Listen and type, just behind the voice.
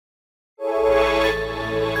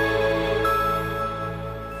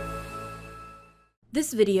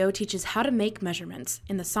This video teaches how to make measurements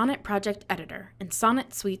in the Sonnet Project Editor in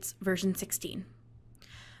Sonnet Suites version 16.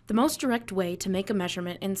 The most direct way to make a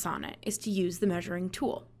measurement in Sonnet is to use the measuring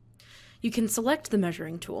tool. You can select the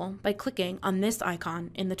measuring tool by clicking on this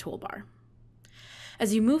icon in the toolbar.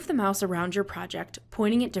 As you move the mouse around your project,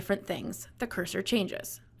 pointing at different things, the cursor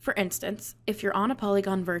changes. For instance, if you're on a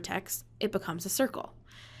polygon vertex, it becomes a circle.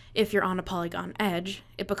 If you're on a polygon edge,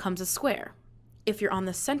 it becomes a square. If you're on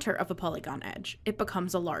the center of a polygon edge, it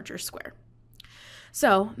becomes a larger square.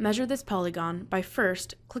 So, measure this polygon by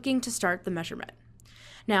first clicking to start the measurement.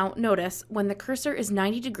 Now, notice when the cursor is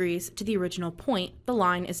 90 degrees to the original point, the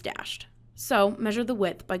line is dashed. So, measure the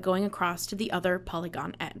width by going across to the other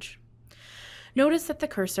polygon edge. Notice that the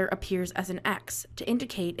cursor appears as an X to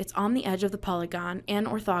indicate it's on the edge of the polygon and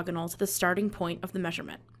orthogonal to the starting point of the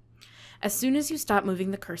measurement. As soon as you stop moving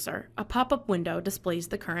the cursor, a pop-up window displays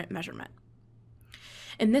the current measurement.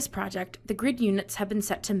 In this project, the grid units have been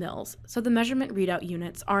set to mils, so the measurement readout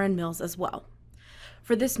units are in mils as well.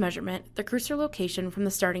 For this measurement, the cursor location from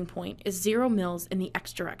the starting point is 0 mils in the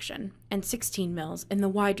X direction and 16 mils in the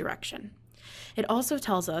Y direction. It also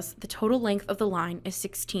tells us the total length of the line is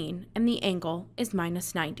 16 and the angle is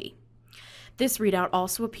 -90. This readout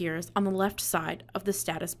also appears on the left side of the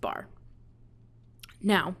status bar.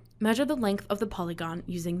 Now, measure the length of the polygon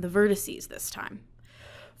using the vertices this time.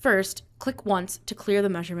 First, click once to clear the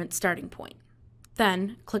measurement starting point.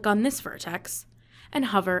 Then, click on this vertex and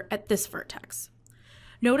hover at this vertex.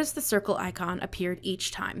 Notice the circle icon appeared each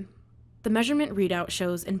time. The measurement readout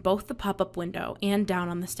shows in both the pop-up window and down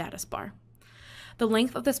on the status bar. The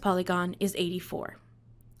length of this polygon is 84.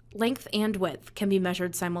 Length and width can be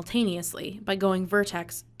measured simultaneously by going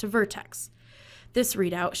vertex to vertex. This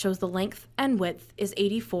readout shows the length and width is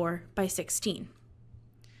 84 by 16.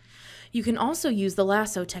 You can also use the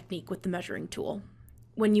lasso technique with the measuring tool.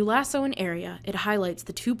 When you lasso an area, it highlights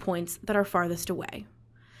the 2 points that are farthest away.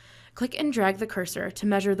 Click and drag the cursor to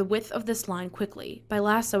measure the width of this line quickly by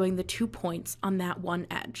lassoing the 2 points on that one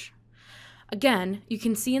edge. Again, you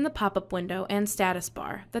can see in the pop-up window and status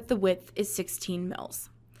bar that the width is 16 mils.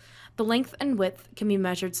 The length and width can be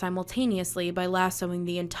measured simultaneously by lassoing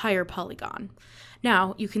the entire polygon.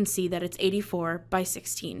 Now you can see that it's 84 by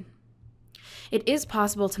 16. It is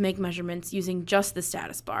possible to make measurements using just the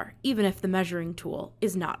status bar, even if the measuring tool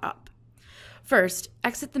is not up. First,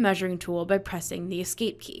 exit the measuring tool by pressing the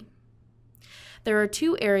escape key. There are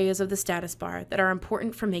 2 areas of the status bar that are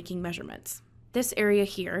important for making measurements. This area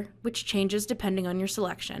here, which changes depending on your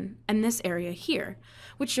selection, and this area here,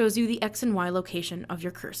 which shows you the X and Y location of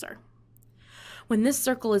your cursor. When this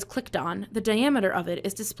circle is clicked on, the diameter of it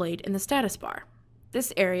is displayed in the status bar.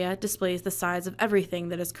 This area displays the size of everything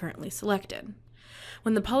that is currently selected.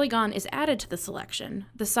 When the polygon is added to the selection,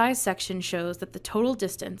 the size section shows that the total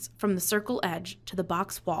distance from the circle edge to the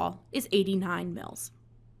box wall is 89 mils.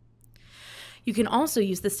 You can also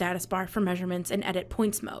use the status bar for measurements in Edit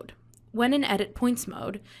Points mode. When in Edit Points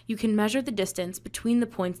mode, you can measure the distance between the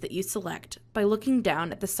points that you select by looking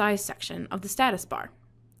down at the size section of the status bar.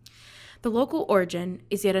 The local origin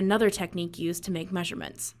is yet another technique used to make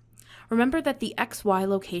measurements. Remember that the XY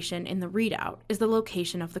location in the readout is the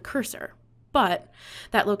location of the cursor, but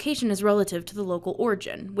that location is relative to the local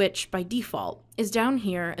origin, which, by default, is down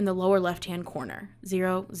here in the lower left-hand corner,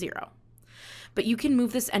 0, 0. But you can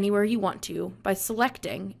move this anywhere you want to by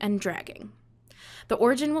selecting and dragging. The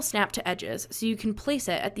origin will snap to edges, so you can place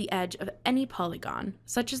it at the edge of any polygon,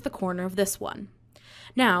 such as the corner of this one.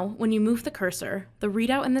 Now, when you move the cursor, the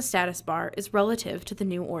readout in the status bar is relative to the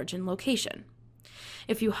new origin location.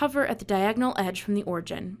 If you hover at the diagonal edge from the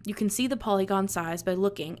origin, you can see the polygon size by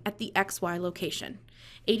looking at the XY location,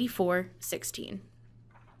 84, 16.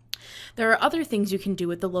 There are other things you can do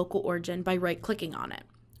with the local origin by right-clicking on it.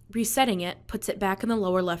 Resetting it puts it back in the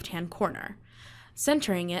lower left-hand corner.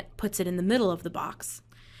 Centering it puts it in the middle of the box.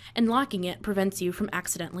 And locking it prevents you from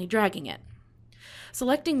accidentally dragging it.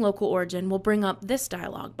 Selecting local origin will bring up this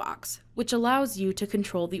dialog box, which allows you to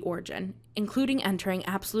control the origin, including entering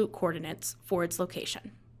absolute coordinates for its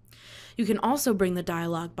location. You can also bring the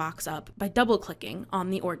dialog box up by double-clicking on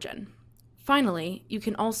the origin. Finally, you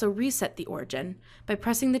can also reset the origin by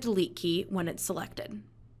pressing the delete key when it's selected.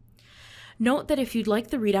 Note that if you'd like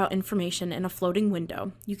the readout information in a floating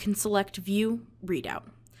window, you can select View Readout.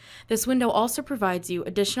 This window also provides you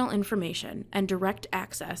additional information and direct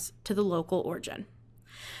access to the local origin.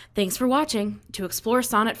 Thanks for watching. To explore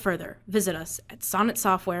Sonnet further, visit us at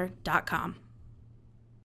sonnetsoftware.com.